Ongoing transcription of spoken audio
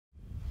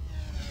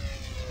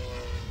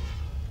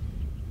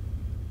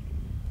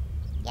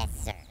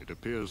Yes, sir. It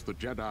appears the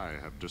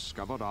Jedi have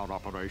discovered our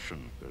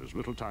operation. There is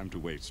little time to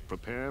waste.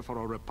 Prepare for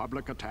a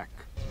Republic attack.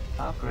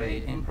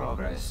 Upgrade in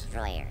progress.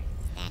 Destroyer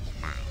standing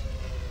by.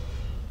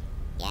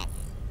 Yes.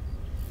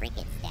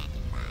 Frigate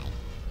standing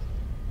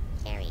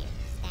by. Carrier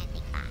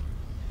standing by.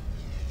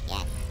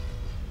 Yes.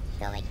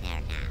 Going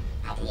there now.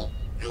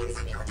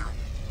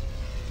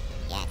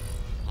 Yes.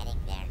 Heading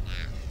there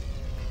now.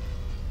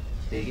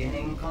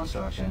 Beginning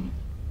construction.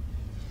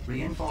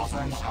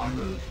 Reinforcements en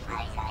route.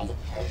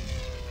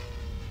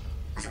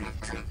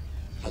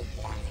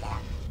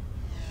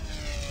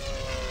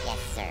 Yes,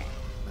 sir.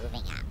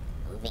 Moving out.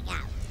 Moving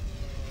out.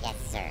 Yes,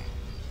 sir.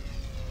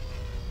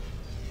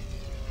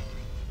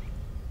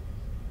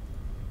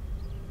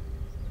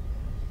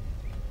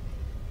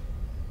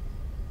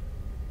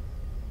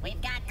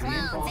 We've got clones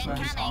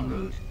Reinforcements en incoming.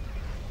 route.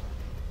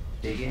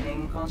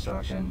 Beginning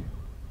construction.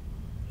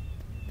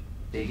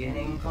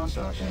 Beginning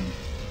construction.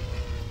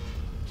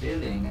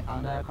 Building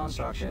under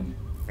construction.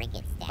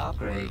 Frigate standing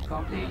Upgrade by.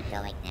 complete.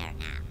 Going there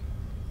now.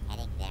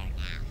 Heading there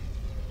now.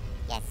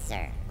 Yes,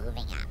 sir.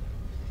 Moving out.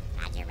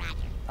 Roger,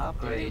 roger.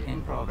 Upgrade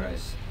in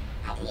progress.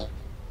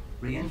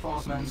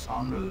 Reinforcements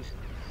en route.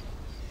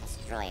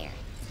 Destroyer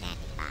standing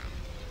by.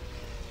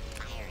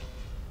 Firing.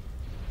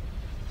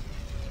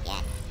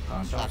 Yes.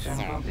 Construction Yes,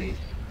 sir. complete.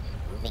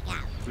 Moving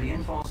out.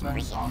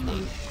 Reinforcements Frigate en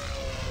route.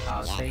 standing by.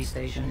 Our Yes. space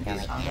station Going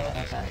is under there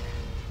now. attack.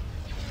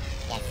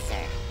 Yes,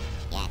 sir.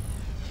 Yes.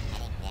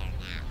 Heading there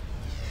now.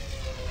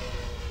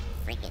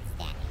 Frigate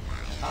standing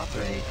by.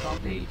 Upgrade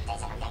complete.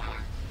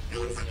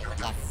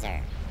 Yes,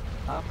 sir.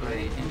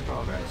 Upgrade in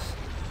progress.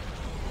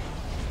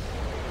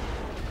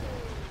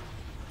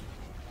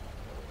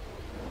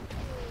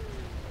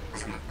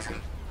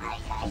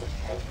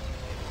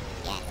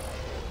 Yes.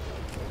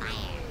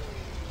 Fire.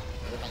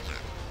 Moving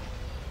out.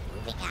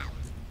 Moving out.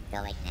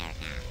 Going there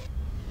now.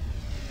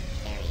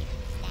 Carrier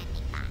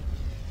standing by.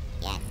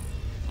 Yes.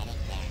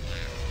 Heading there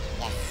now.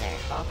 Yes,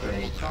 sir.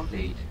 Upgrade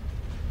complete.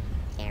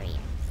 Carrier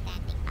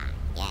standing by.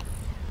 Yes.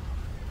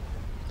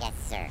 Yes,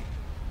 sir.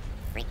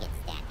 Frigate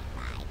standing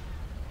by.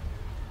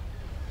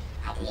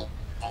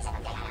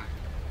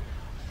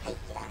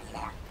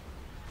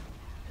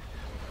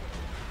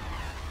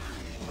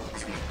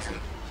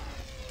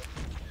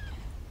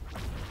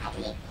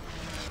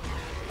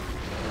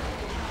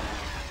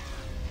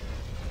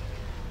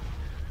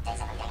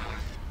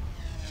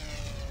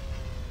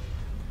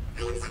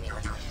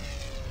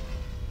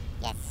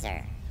 Yes,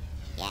 sir.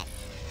 Yes.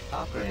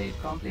 Upgrade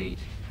complete.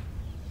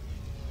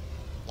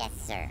 Yes,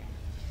 sir.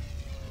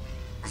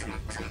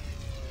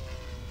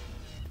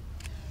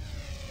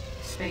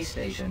 Space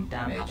station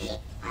damaged.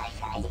 Roger,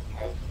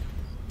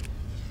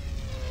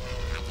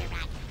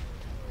 roger.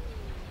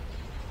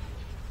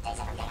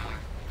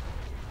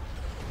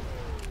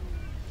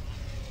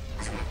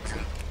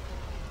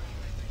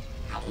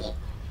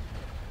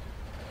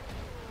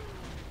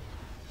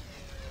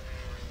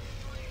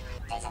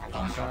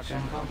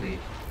 Construction complete.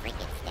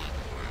 Frigate standing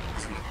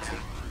by.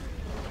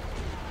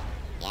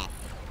 Yes.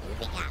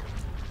 Moving out.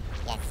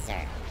 Yes,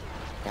 sir.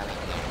 Going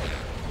there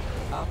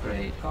now.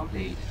 Upgrade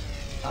complete.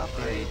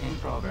 Upgrade in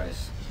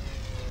progress.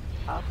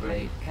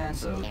 Upgrade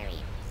cancelled. Carrier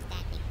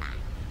standing by.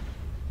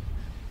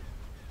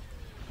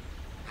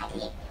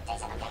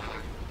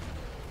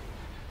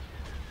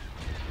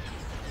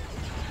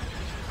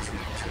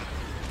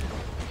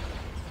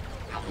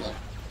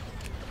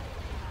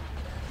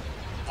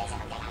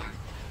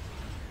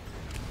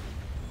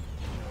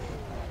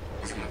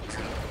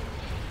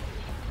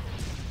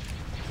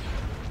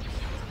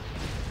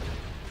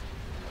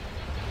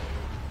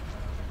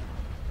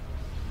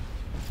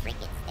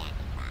 Frigate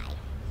standing by.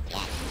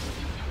 Yes.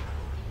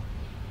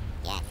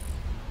 Yes.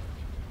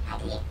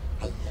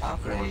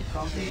 Upgrade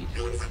complete.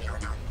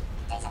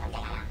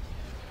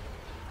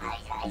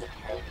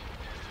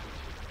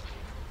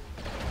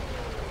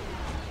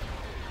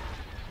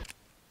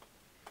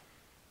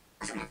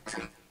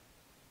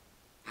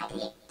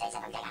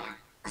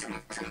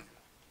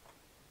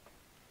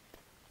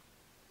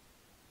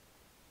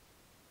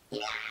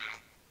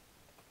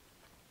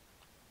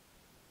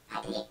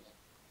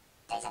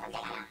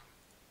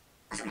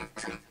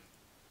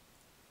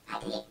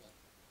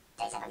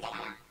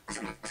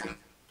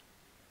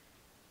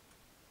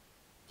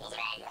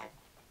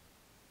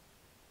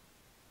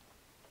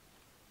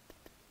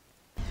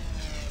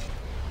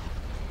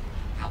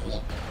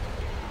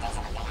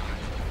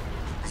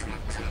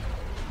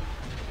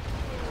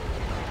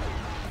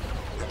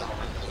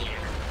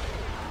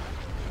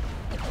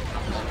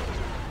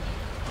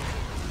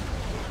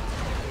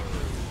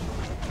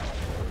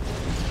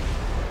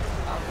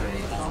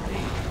 Upgrade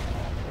complete.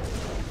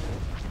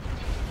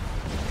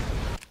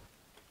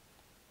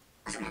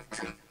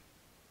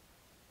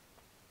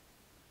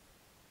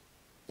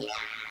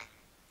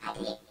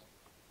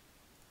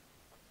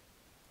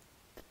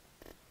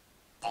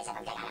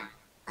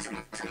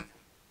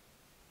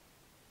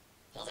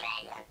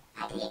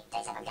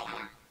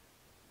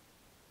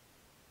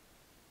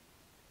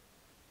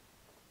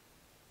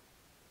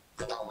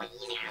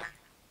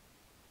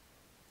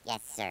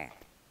 Yes, sir.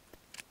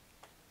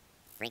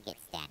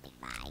 Frigate standing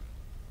by.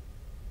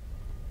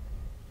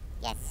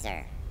 Yes,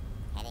 sir.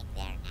 Heading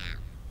there now.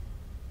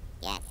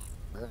 Yes,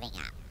 moving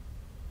up.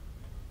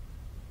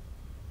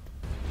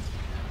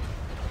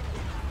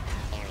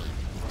 Carrier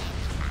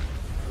standing by.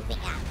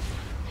 Moving up.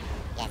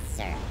 Yes,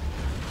 sir.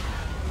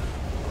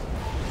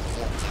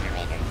 Shield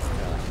generator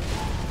destroyed.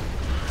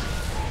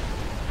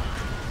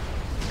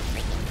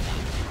 Frigate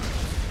standing by.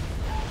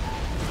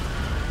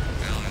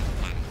 Ion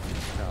cannon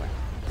destroyed.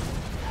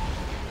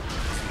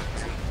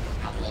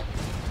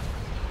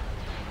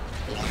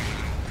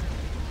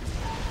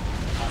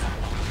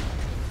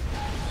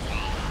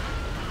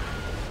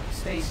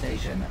 Space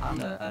station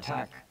under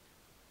attack.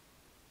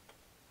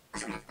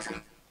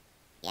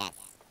 Yes.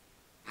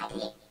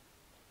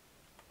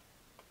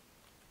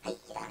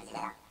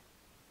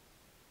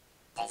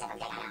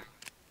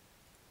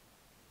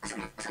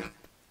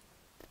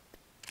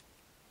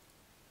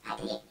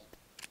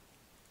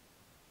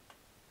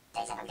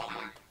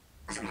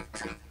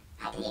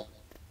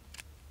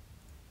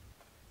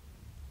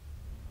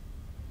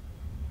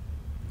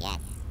 Yes.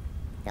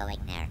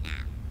 Going there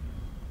now.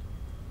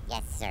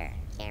 Yes, sir.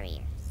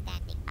 Carrier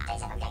standing by.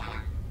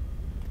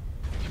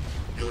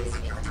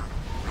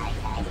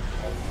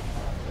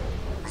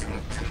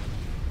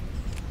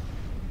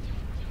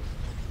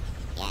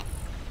 Yes.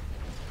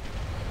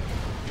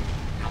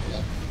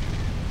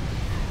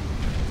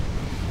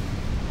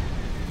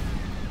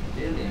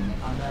 Building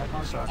under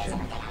construction.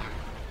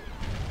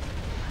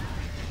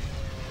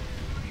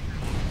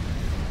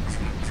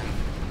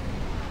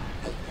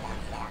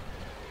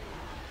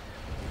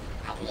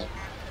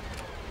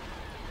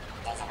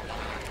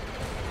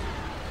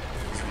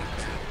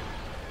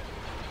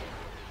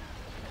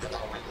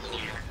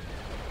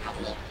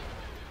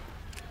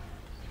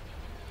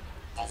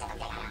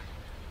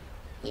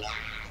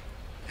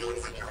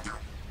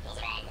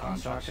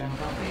 Construction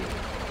complete.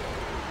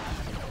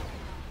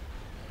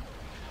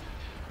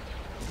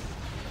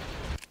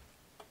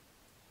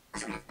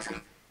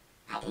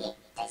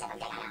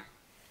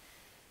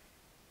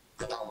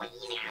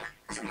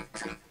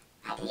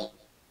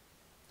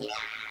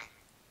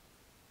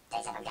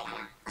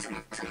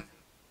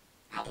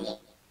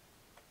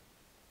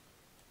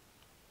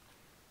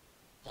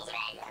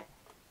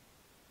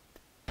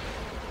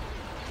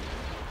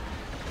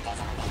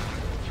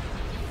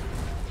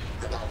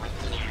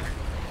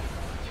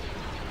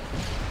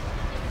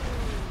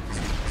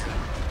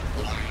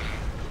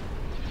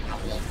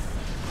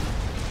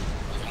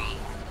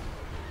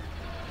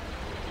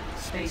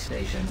 Space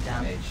station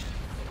damaged.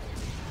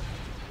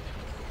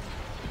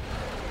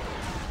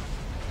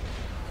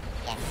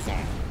 Yes,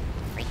 sir.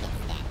 Frigate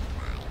standing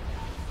by.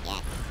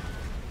 Yes.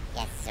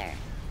 Yes, sir.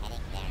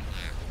 Heading there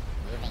now.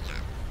 Moving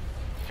up.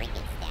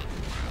 Frigate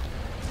standing by.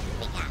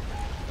 Moving up.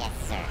 Yes,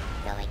 sir.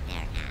 Going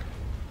there now.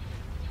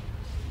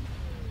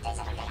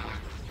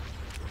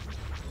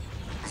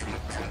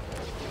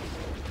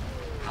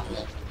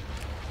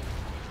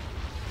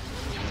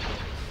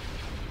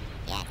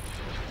 Yes.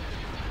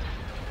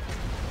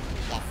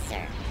 Yes,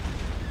 sir.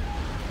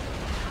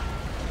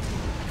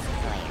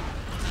 Destroyer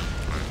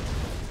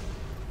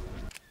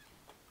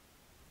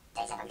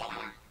standing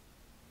by.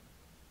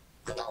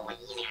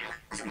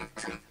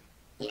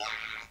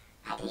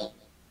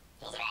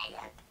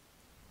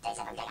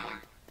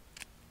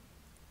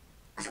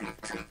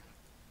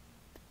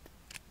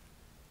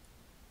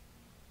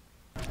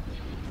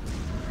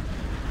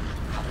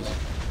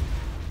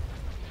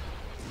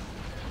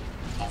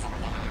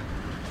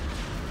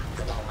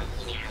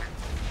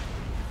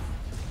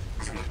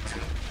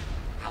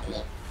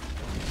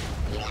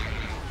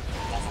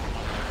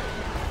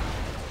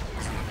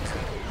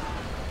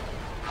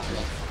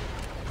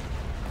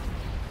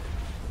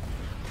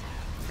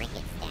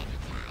 Frigate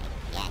standing by.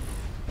 Yes.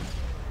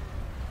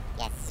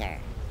 Yes, sir.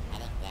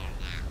 Heading there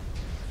now.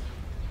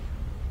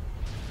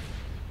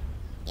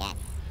 Yes.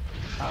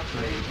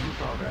 Upgrade in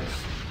progress.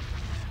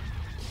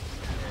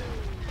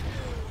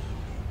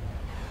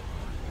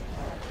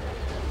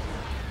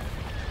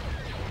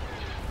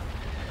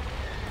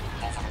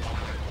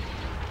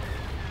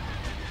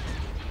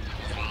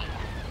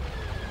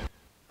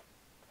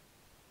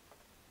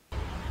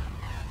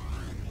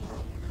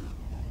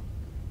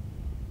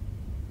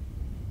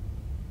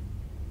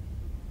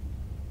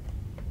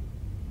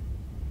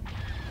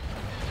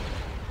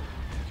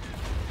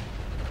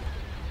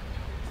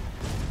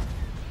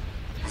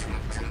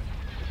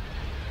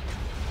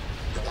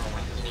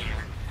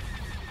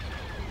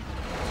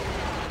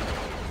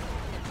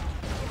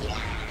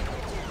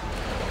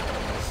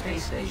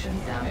 Space station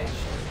damaged.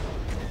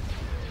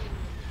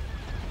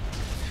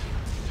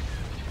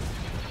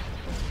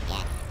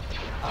 Yes.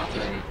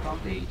 Upgrade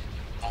complete.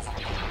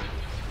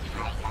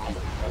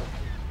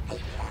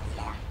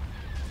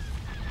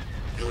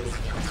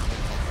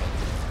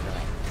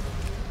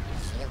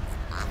 Shields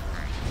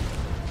offline.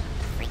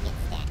 Frigate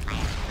stand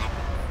firing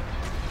weapons.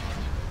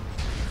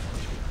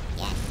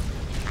 Yes.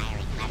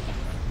 Firing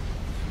weapons.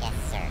 Yes,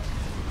 sir.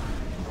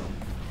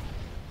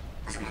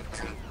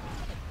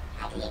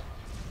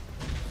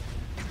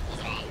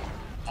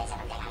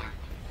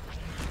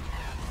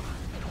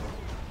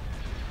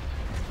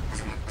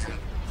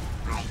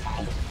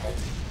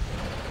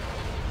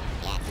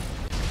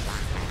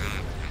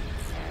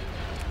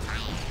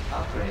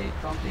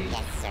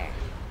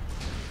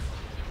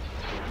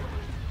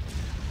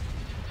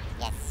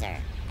 sir.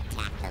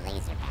 Attack the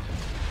laser battery.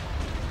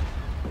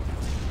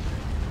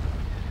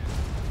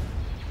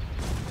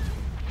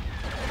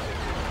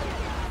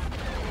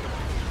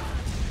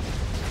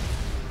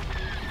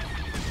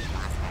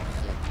 Lost our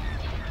shield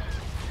generator.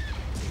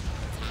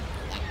 Attack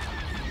the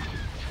engine.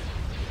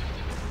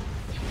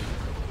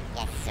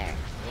 Yes, sir.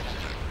 Moving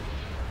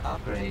up.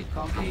 Upgrade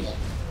complete.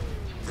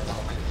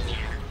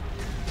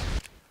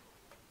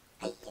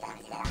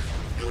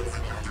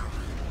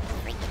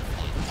 Freaking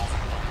standing.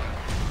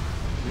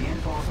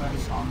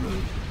 Reinforcements en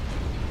route.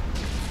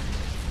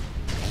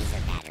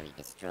 Laser battery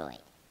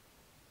destroyed.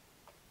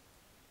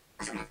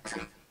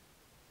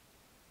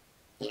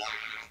 Yes.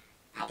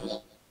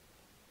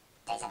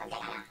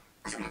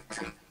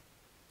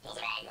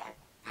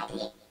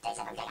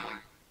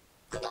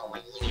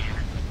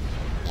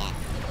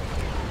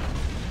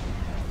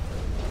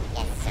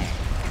 Yes, sir.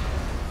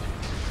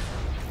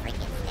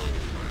 Freaking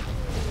standing by.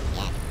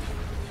 Yes.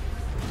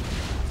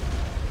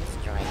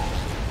 Destroy the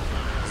laser.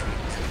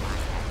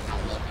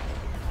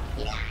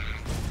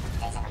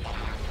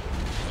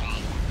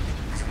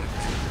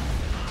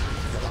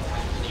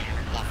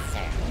 Yes,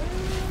 sir.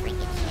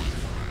 Freaking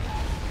standing by.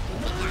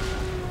 Moving up.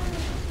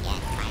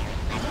 Yes,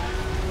 firing weapon.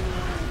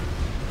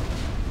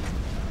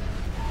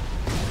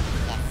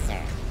 Yes,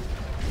 sir.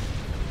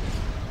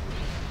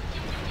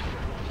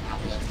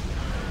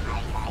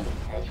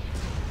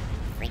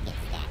 Freaking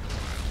standing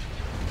by.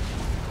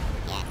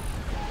 Yes.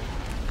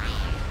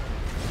 Fire.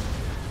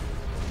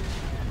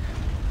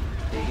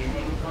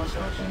 Beginning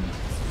construction.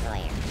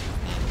 Destroyer.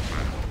 Standing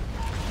by.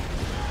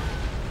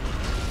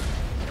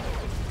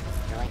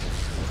 Destroy the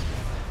shield.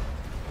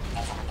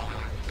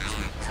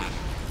 Ion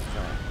cannon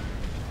destroyed.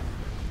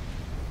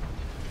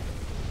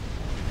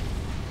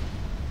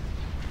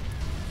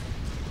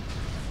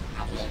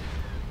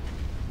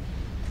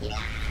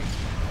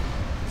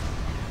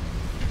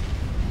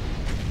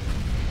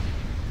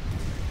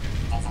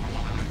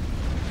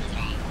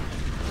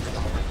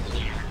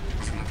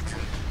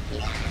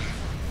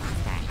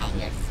 Lost our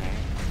hangar, sir.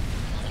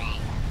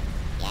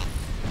 Yes.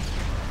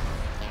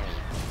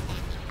 Carrier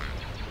standing by.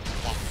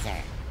 Yes, sir.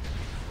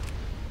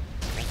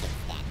 Frigate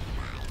standing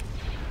by.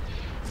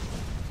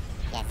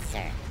 Yes,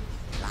 sir.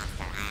 Lost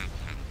our ion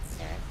cannon,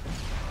 sir.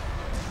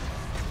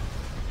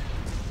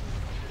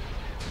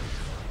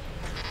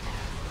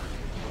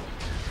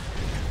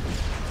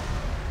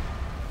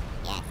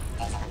 Yes.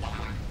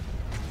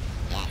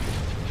 Yes.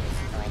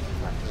 Destroy the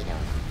torpedo.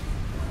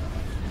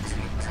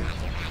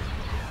 Roger, roger.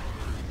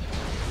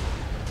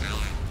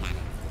 Ion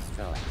cannons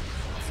destroyed.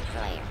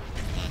 Destroyer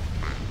standing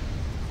by.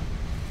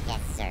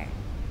 Yes, sir.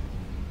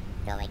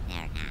 Going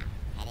there now.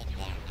 Heading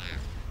there now.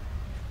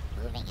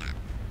 Moving out.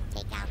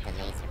 Take out the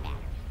laser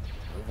battery.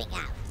 Moving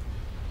out.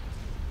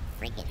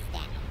 Frigate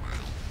standing by.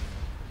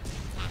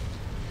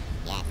 Attacking.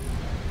 Yes.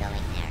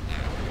 Going there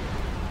now.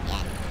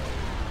 Yes.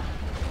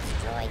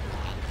 Destroy the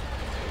engine.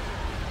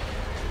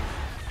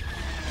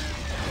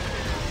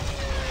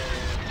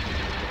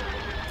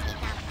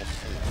 Take out the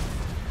shield.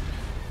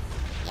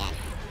 Yes.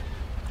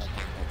 Take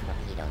out the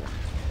torpedo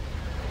launcher.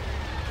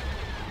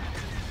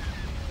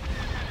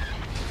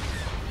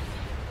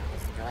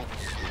 Destroy the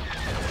shield.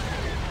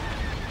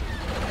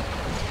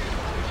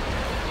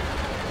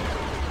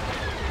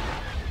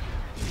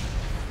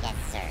 Yes,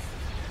 sir.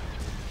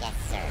 Yes,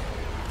 sir.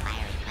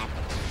 Firing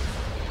weapons.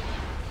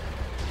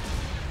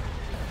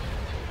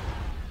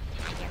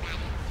 Roger,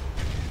 roger.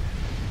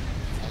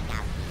 Take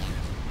out the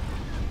engine.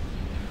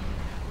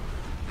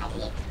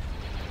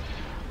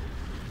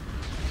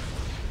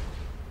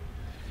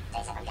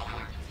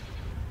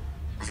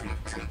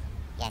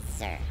 Yes,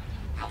 sir.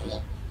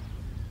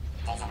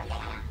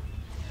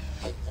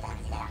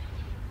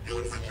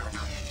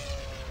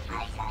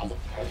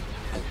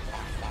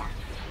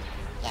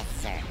 Yes,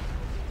 sir.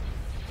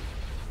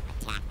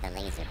 Attack the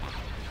laser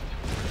battery.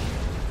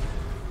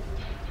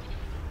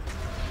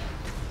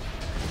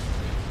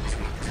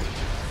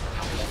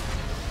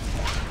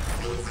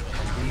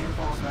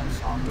 Reinforcements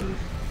en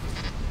route.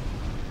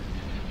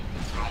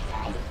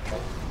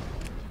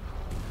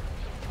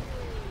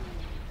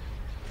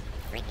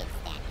 Frigate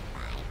standing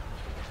by.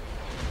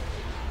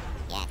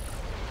 Yes.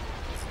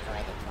 Destroy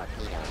the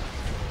torpedo.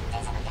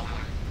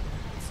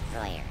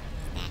 Destroyer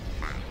standing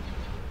by.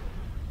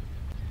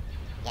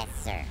 Yes,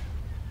 sir.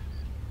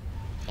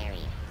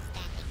 Carrier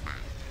standing by.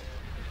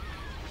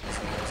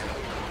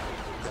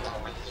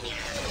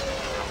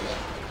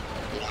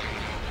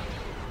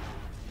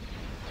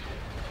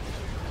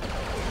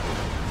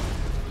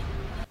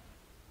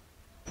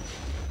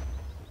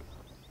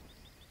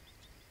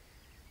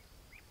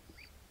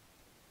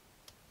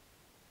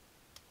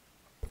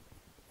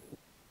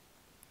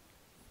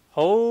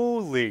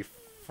 Holy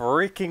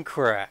freaking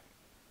crap.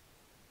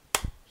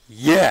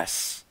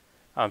 Yes!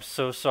 I'm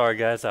so sorry,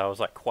 guys. I was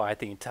like quiet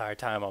the entire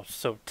time. I was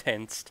so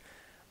tensed.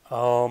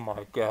 Oh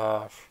my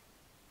gosh.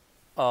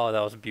 Oh, that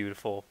was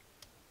beautiful.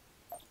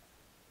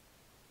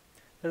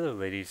 Hello,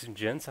 ladies and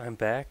gents. I'm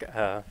back.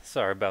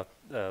 Sorry about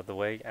the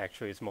wait.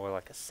 Actually, it's more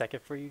like a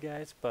second for you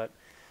guys, but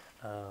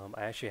I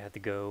actually had to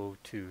go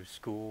to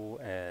school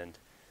and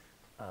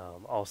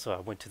Also, I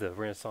went to the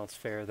Renaissance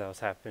Fair that was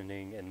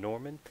happening in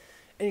Norman.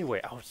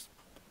 Anyway,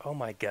 oh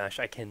my gosh,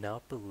 I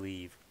cannot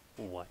believe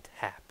what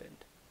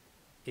happened.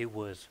 It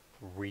was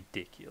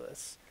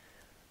ridiculous.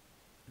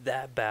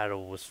 That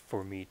battle was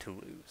for me to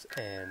lose,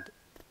 and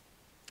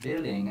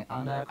Building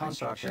under I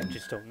construction.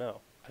 just don't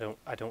know.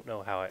 I don't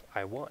know how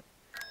I won.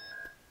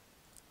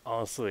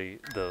 Honestly,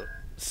 the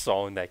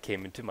song that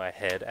came into my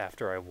head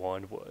after I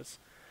won was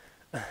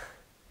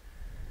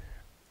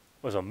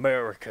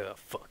America,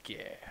 fuck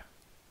yeah.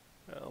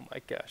 Oh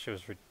my gosh, it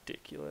was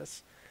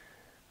ridiculous.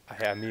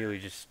 I immediately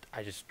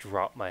just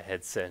dropped my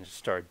headset and just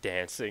started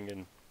dancing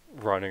and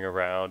running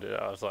around, and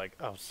I was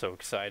so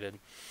excited.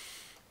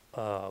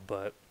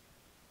 But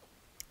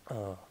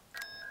I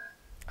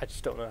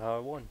just don't know how I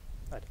won.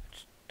 I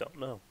just don't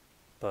know.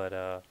 But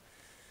oh,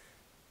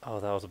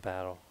 that was a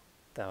battle.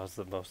 That was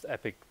the most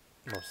epic,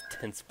 most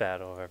tense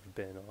battle I've ever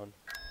been on.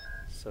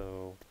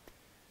 So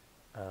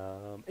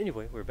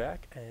anyway, we're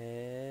back,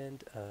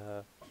 and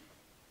I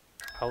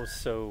was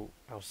so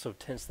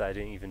tense that I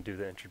didn't even do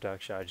the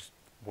introduction. I just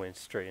went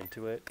straight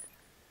into it.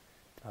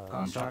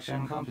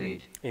 Construction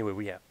complete. Anyway,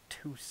 we have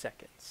 2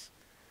 seconds.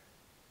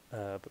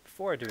 But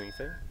before I do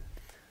anything,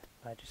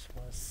 I just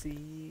want to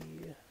see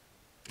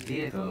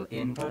Vehicle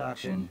in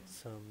production.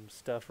 some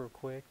stuff real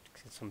quick.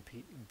 Get some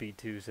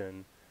B2s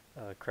and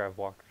crab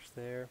walkers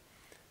there.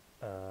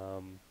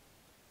 No,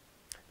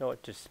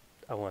 what? Just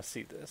I want to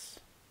see this.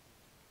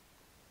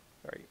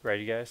 All right,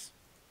 ready, guys?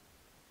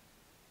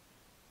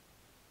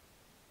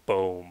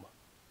 Boom.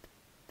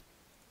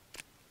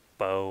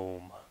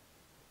 Boom.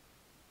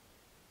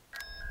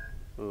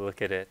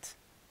 Look at it.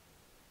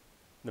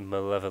 The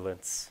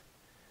Malevolence.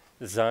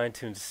 Designed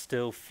to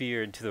instill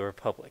fear into the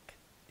Republic,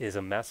 it is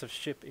a massive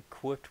ship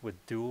equipped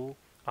with dual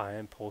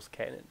ion pulse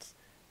cannons.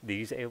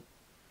 These are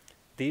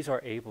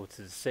able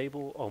to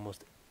disable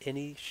almost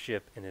any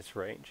ship in its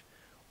range.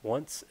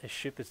 Once a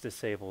ship is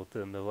disabled,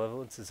 the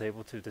Malevolence is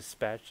able to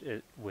dispatch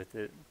it with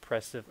an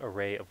impressive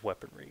array of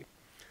weaponry.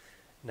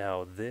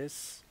 Now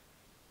this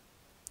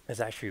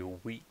is actually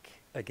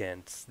weak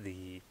against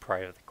the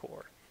Pride of the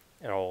Corps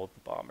and all of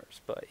the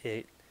bombers, but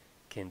it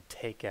can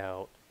take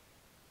out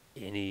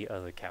any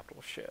other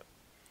capital ship.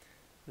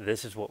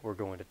 This is what we're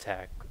going to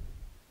attack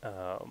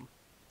Mon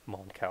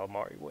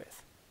Calamari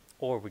with,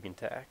 or we can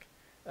attack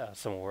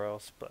somewhere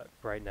else. But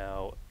right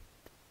now,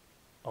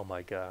 oh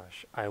my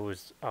gosh, I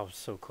was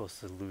so close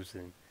to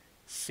losing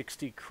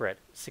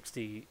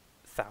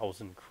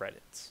 60,000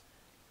 credits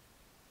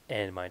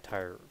and my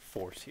entire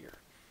force here,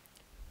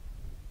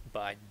 but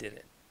I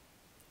didn't.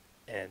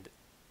 And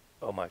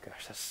oh my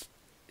gosh,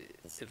 it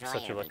was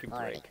such a lucky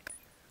break.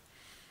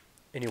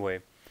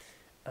 Anyway,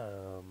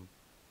 they're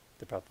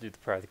about to do the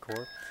Pride of the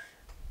Corps.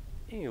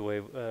 Anyway,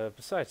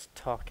 besides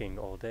talking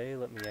all day,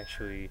 let me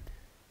actually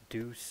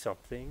do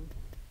something.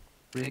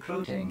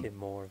 Recruiting. Get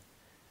more,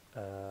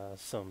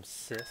 some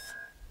Sith.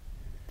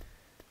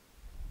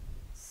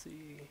 Let's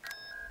see.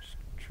 Just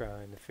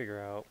trying to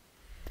figure out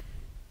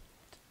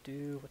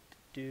what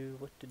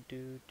to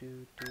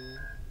do.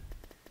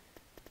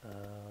 I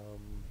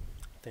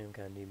think I'm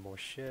gonna need more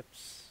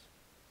ships.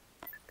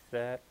 Like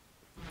that.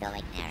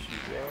 Going there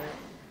Shoot now. there.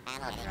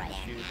 Battle's right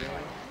Shoot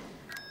there.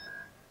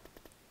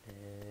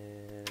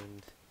 there.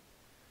 And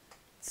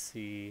let's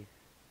see.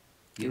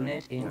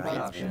 Unit in Blades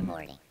production.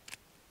 reporting.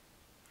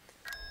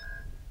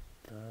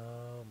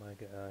 Oh my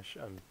gosh,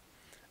 I'm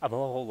a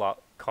whole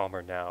lot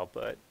calmer now,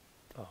 but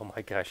oh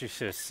my gosh, you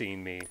should have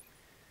seen me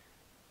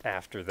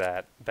after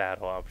that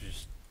battle. I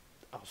was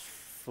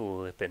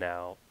flipping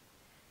out.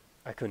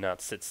 I could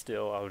not sit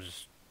still. I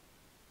was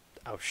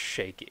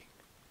shaking.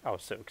 I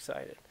was so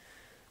excited.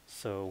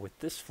 So with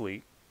this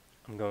fleet,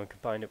 I'm going to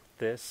combine it with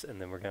this,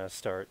 and then we're going to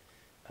start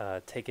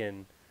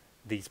taking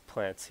these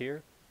plants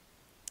here,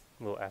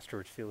 little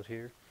asteroid field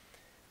here.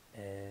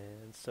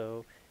 And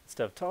so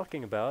instead of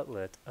talking about it,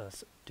 let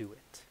us do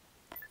it.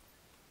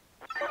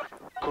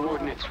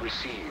 Coordinates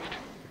received.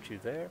 Put you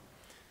there.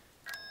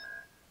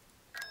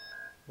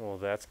 Well,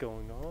 that's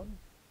going on.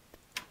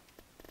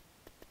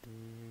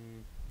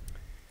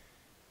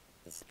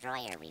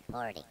 Destroyer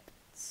reporting.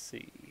 Let's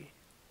see.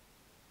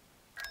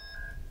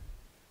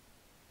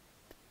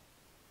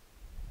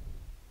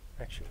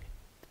 Actually,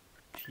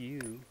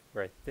 you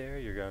right there,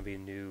 you're going to be a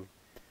new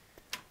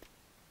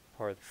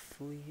part of the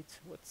fleet.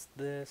 What's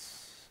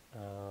this?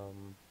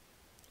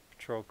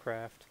 Patrol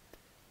craft.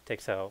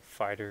 Takes out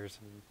fighters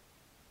and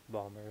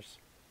bombers.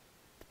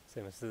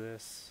 Same as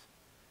this.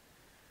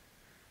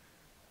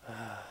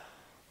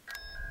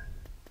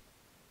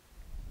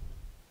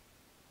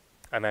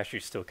 I'm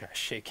actually still kind of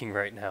shaking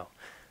right now.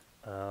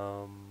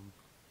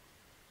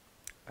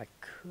 I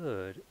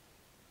could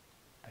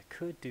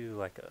do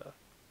like a...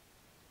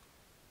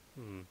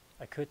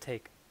 I could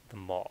take the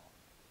mall.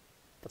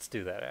 Let's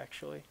do that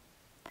actually.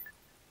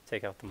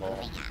 Take out the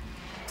mall.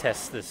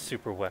 Test this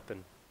super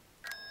weapon.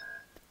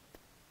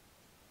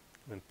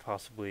 And then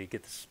possibly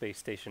get the space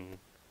station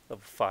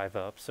level 5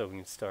 up so we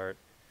can start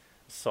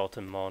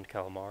assaulting Mon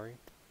Calamari.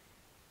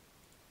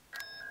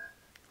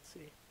 Let's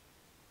see.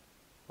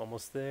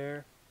 Almost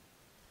there.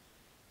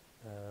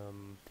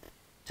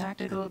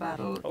 Tactical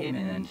battle Oh,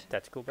 imminent.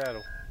 tactical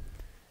battle.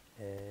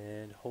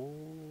 And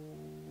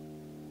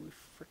holy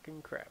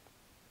freaking crap.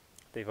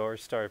 They've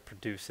already started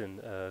producing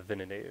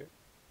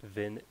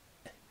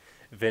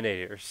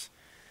venators.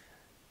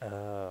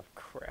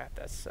 Crap,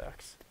 that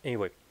sucks.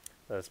 Anyway,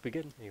 let's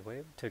begin. Anyway,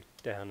 we took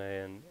down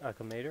an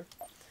acclimator.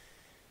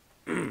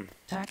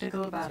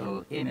 Tactical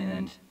battle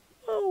imminent.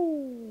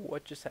 Oh,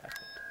 what just happened?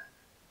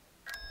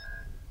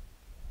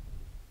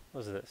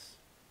 What's this?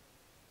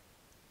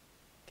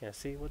 Can I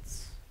see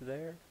what's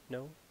there?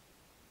 No?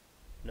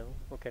 No?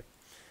 Okay.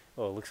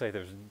 Well, it looks like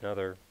there's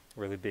another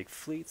really big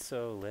fleet,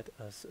 so let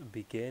us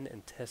begin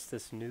and test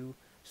this new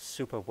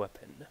super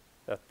weapon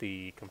that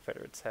the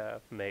Confederates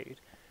have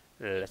made.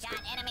 Let's go.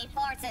 Got enemy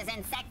forces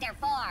in Sector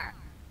 4.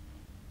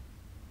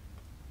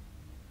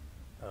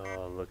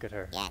 Oh, look at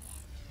her. Yes.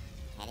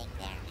 Heading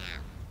there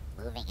now.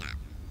 Moving up.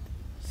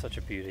 Such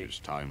a beauty. It's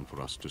time for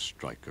us to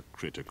strike a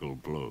critical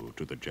blow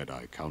to the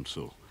Jedi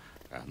Council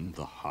and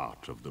the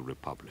heart of the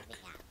Republic.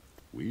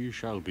 We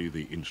shall be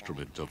the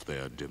instrument of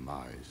their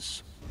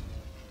demise.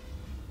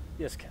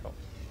 Yes, Cal.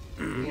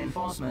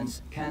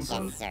 Reinforcements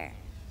cancelled. Yes, sir.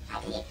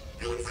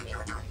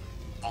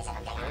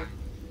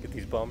 Get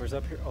these bombers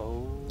up here.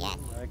 Oh Yes.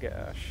 my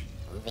gosh.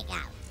 Moving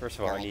out. First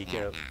of all, I Going need to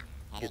there get,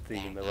 now. get the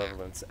Heading there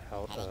Malevolence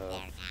out now. Heading of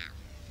there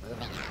now.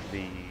 Moving out.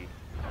 the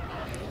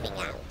Moving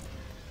out.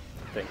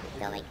 thing.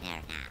 Going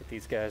there now. Get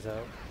these guys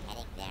out.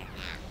 Heading there now.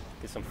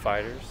 Get some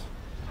fighters.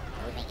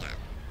 Moving out.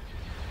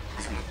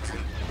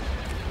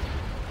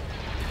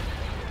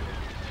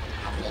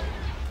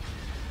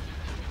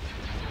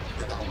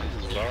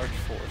 Large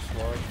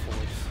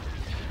force.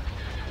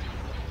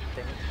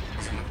 Dang it.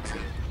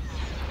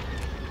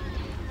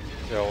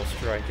 They're all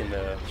striking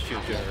the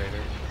shield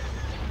generator.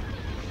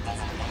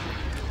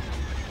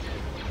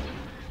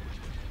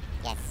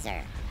 Yes,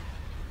 sir.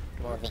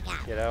 Come on, Moving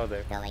out. get out of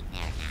there. Going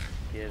there now.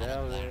 Get Heading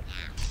out of there there. now.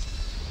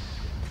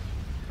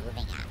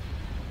 Moving out.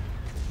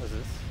 What's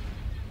this?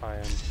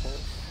 Iron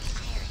pulse.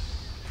 Firing.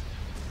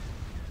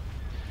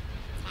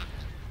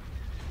 Attacking.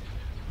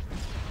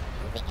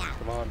 Moving out.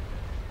 Come on.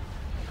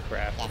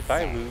 Crap. Yes, If I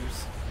sir. lose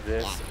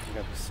this, Yes. I'm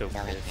gonna be so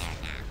Going pissed. there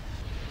now.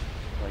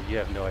 Like, you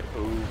have no idea.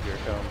 Oh, here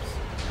it comes.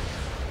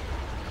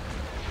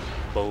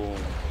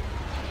 Boom.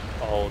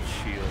 All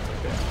shields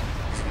are down.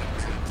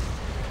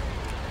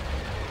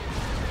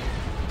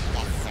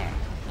 Yes, sir.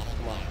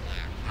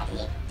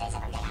 Heading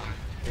there now.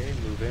 Okay,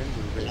 move in.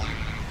 Come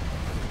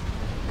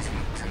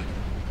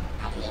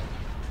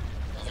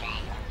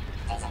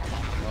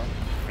on.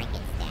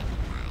 Frigate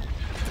standing by.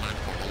 Attack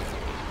the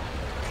laser.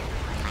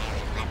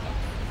 Firing weapons.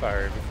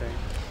 Fire everything.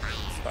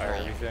 Fire Destroyer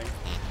everything.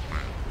 standing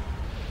by.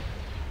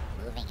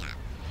 Moving out.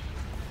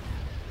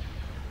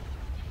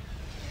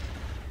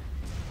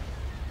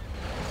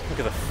 Look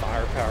at the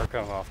firepower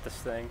coming off this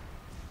thing.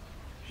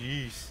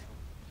 Jeez.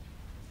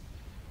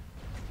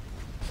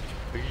 Such a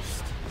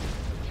beast.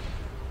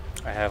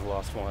 I have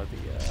lost one of the,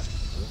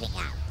 Moving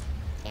out.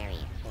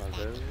 Carrier one of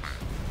standing those. by.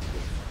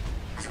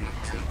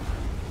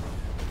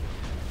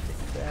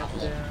 Take that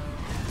down.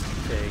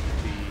 Take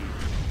the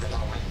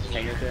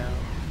hanger down.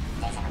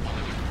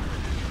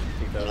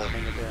 Take the other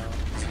hanger down.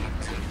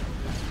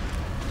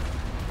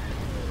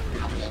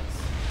 Get these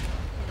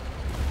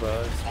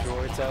buzz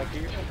droids out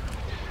here.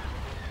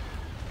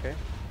 Okay.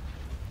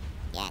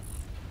 Yes.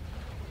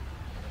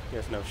 He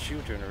has no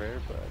shield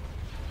generator, but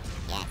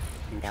Yes.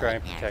 you can Going try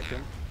and there protect now.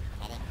 him.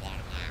 Heading there now.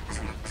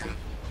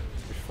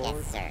 Push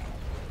forward. Yes, sir.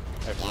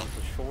 Everyone Yes.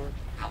 push forward.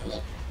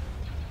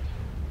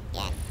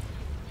 Yes.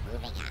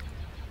 Moving out.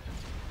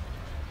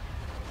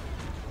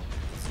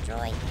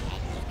 Destroy engine.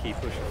 Keep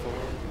pushing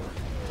forward.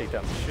 Take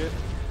down the ship.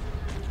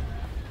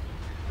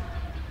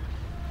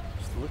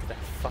 Just look at that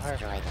fire.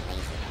 Destroy the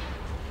laser.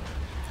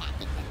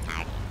 Attacking the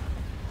target.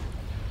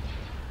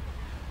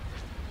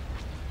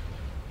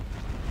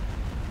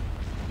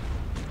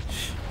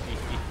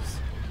 Jeez.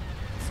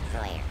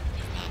 Destroyer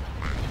standing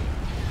by.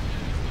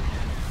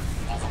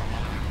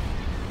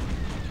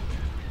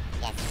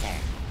 Yes, sir.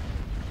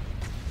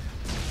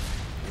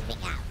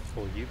 Moving out.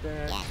 Pull you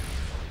back. Yes.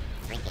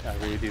 Frigate Not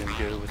really doing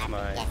firing good with weapon.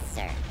 my Yes,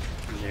 sir.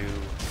 new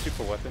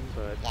super weapon,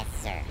 but Yes,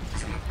 sir.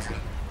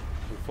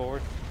 move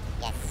forward.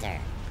 Yes, sir.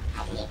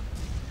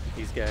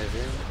 These guys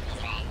in.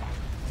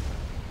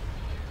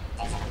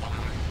 You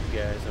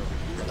guys over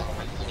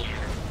here.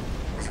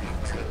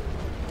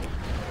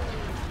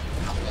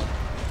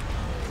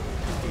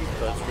 These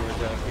buzz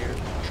droids out here.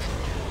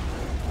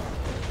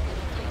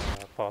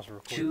 Pause real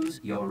quick. Choose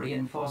your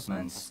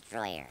reinforcements.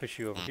 Destroyer Push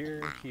you over standing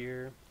here, by.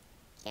 here.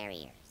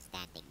 Carrier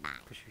standing by.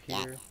 Push you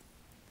Yes. here.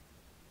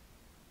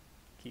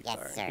 Keep Yes,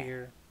 firing sir.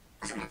 here.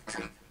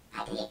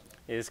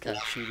 It is kind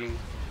of cheating,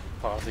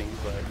 pausing,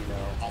 but you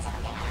know,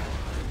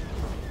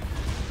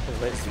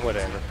 it's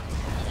whatever.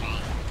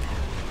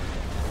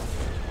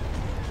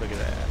 Look at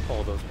that,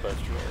 all those buzz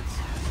droids.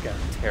 Just gotta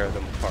tear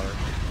them apart.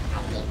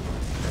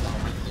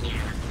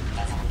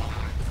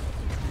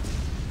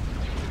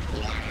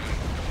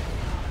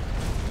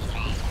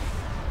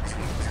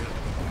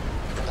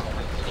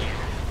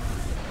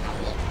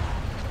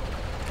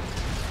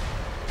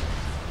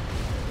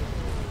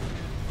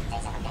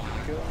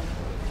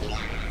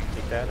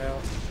 that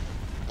out.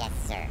 Yes,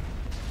 sir.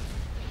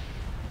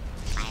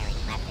 Firing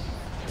weapon.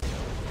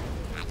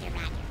 Roger,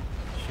 roger.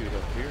 Shoot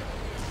up here.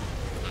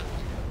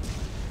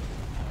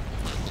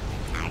 Attacking the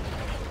target.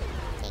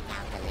 Take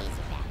out the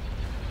laser battery.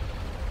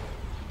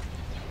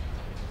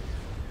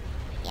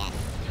 Yes.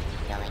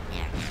 Going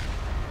there now.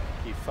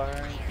 Keep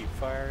firing, keep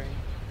firing.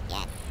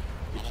 Yes.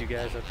 Get you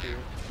guys up here.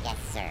 Yes,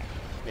 sir.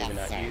 Maybe yes,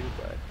 not sir. you,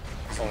 but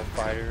all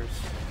fighters,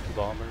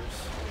 bombers.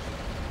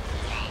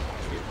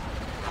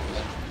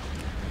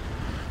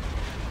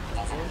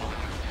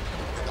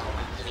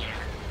 Here.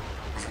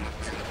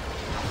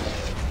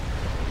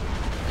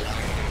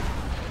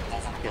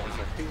 Guys up here.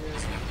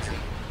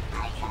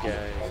 You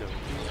guys over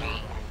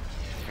here.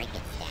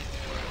 Freaking stand.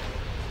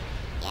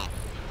 Yes.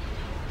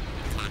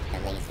 Attack the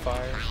laser.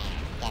 Fire.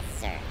 Yes,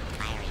 sir.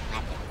 Firing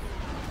weapon.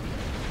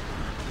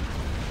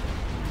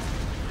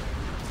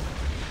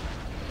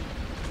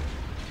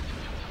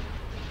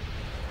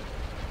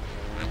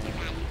 Roger,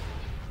 roger.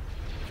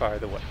 Fire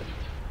the weapon. To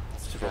the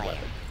Destroyer.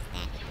 weapon.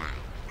 Standing by.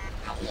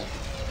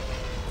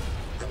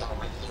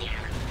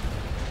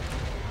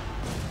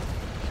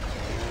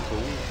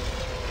 Boom.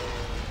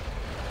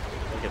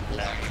 Look at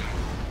that.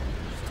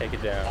 Just take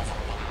it down.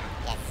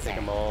 Yes, sir. Take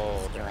them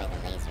all Destroy down. the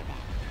laser battery.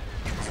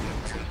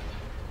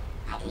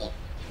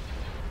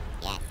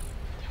 Yes.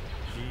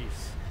 Jeez.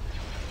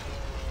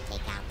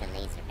 Take out the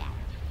laser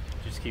battery.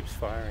 Just keeps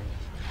firing.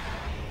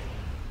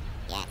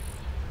 Yes.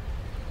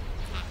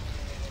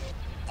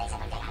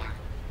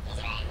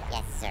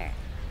 Yes, sir.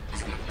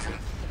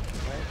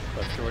 Right,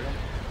 let's destroy them.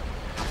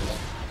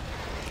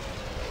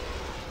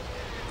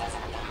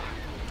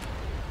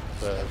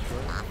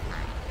 Destroy them.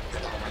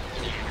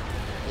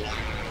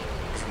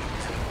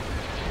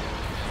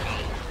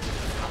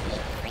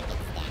 Offline.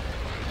 Freaking stand.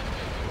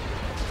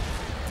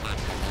 Attack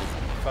the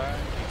laser battery. Fire,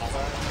 keep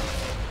firing.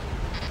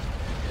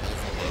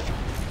 Laser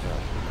battery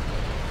destroyed.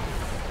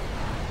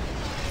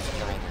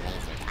 Destroy the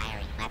laser.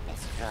 Firing weapon.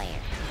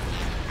 Destroyer.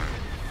 Standing by.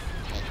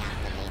 Take out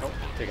the laser Oh,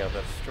 battery. take out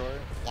that destroyer.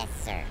 Yes,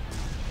 sir.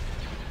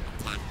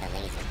 Attack the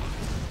laser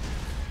battery.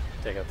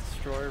 Take out the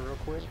destroyer real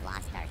quick. We've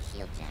lost our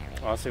shield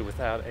generator. Honestly,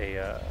 without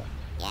a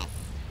Yes.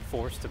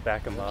 force to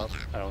back them up,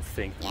 I don't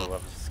think the Yes.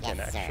 Malevolence can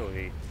Yes, sir.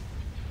 actually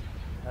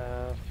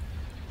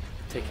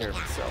take care of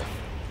itself.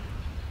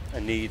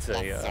 It needs Yes,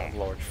 a sir.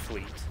 large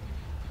fleet.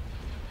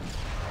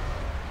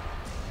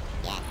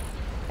 Yes.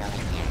 Going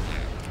there now.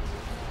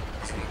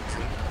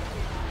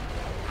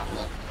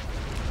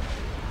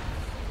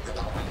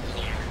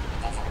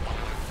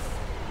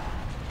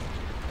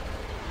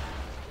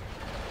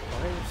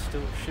 Why are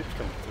still ships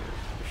coming through?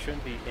 There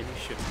shouldn't be any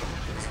ships coming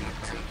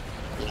through.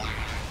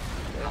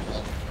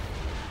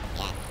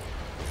 Yes.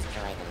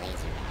 Destroy the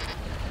laser battery.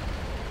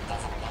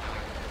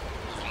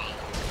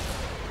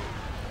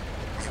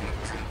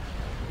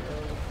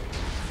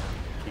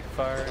 Keep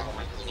firing.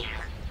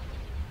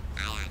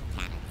 Ion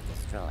cannons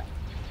destroyed.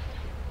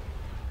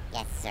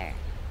 Yes, sir.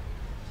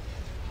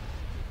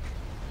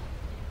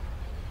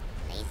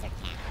 Laser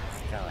cannon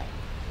destroyed.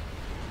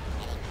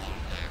 Heading there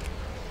now.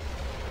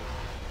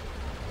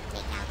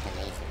 Take out the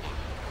laser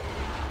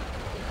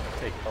battery.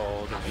 Take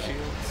all the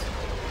shields.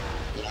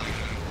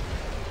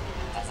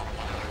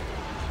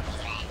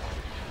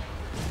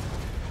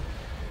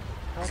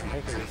 How the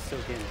heck are they still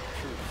getting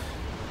troops?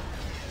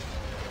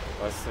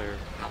 Unless they're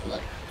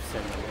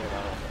sending them in, I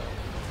don't know.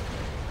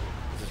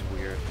 This is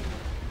weird.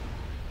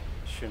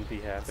 Shouldn't be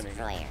happening.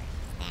 Destroyer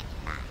standing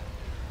by.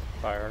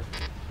 Fire.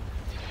 Attack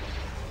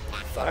the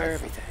Fire laser-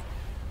 everything.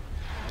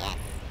 Yes.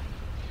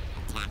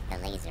 Attack the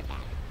laser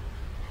battery.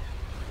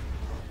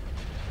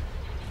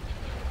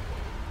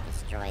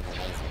 Destroy the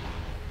laser battery.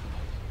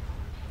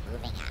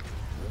 Moving out.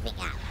 Moving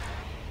out.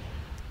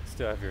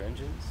 Still have your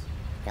engines.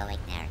 Going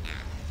there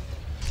now.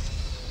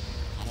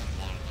 Heading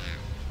there now.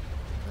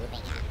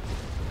 Moving out.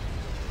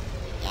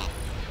 Yes.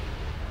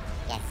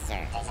 Yes,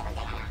 sir.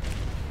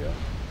 Go.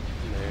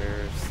 And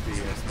there's the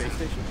space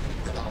station.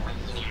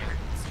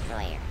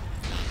 Destroyer.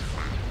 Standing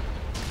by.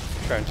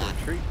 Trying to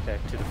retreat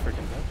back to the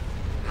freaking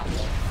hub.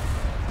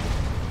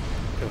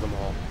 Kill them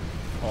all.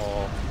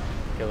 All.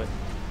 Kill it.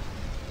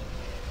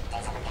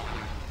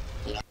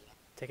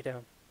 Take it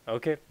down.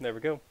 Okay, there we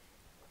go.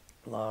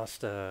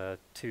 Lost 3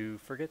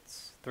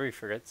 frigates,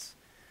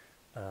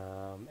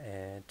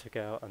 and took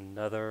out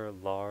another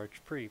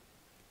large, pretty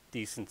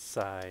decent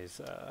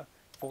size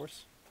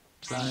force.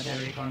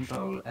 Planetary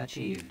control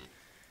achieved.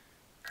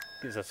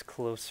 Gives us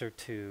closer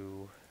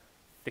to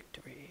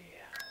victory.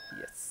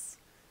 Yes.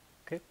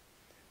 Okay.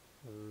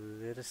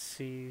 Let us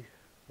see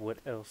what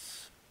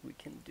else we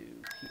can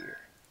do here.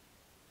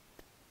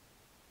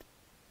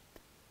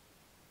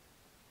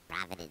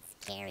 Providence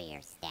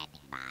carrier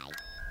standing by.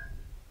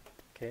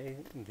 Okay,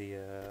 the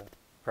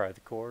probably the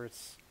core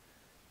is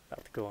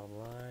about to go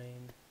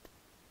online.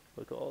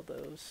 Look at all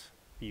those.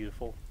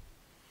 Beautiful.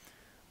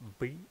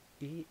 Beautiful.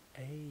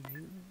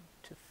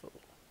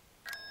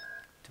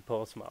 To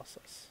pulse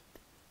mouses.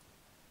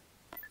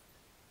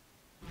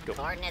 Go.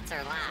 Coordinates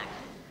are locked.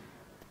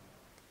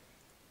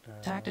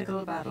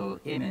 Tactical battle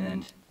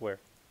imminent. Where?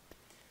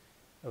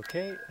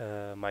 Okay,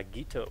 my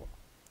Gito.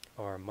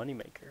 our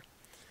moneymaker.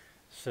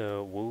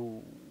 So,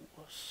 whoa,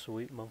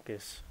 sweet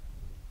monkeys.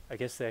 I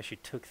guess they actually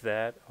took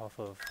that off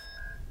of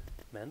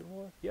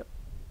Mandalore? Yep,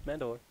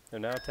 Mandalore. They're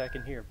now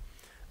attacking here.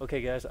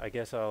 Okay, guys, I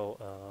guess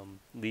I'll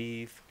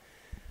leave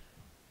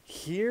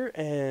here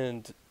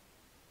and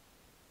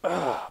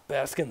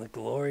bask in the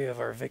glory of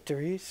our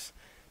victories.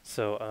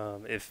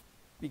 So, if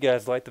you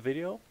guys like the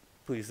video,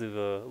 please leave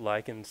a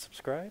like and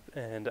subscribe,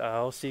 and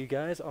I'll see you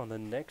guys on the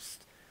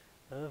next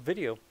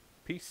video.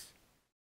 Peace.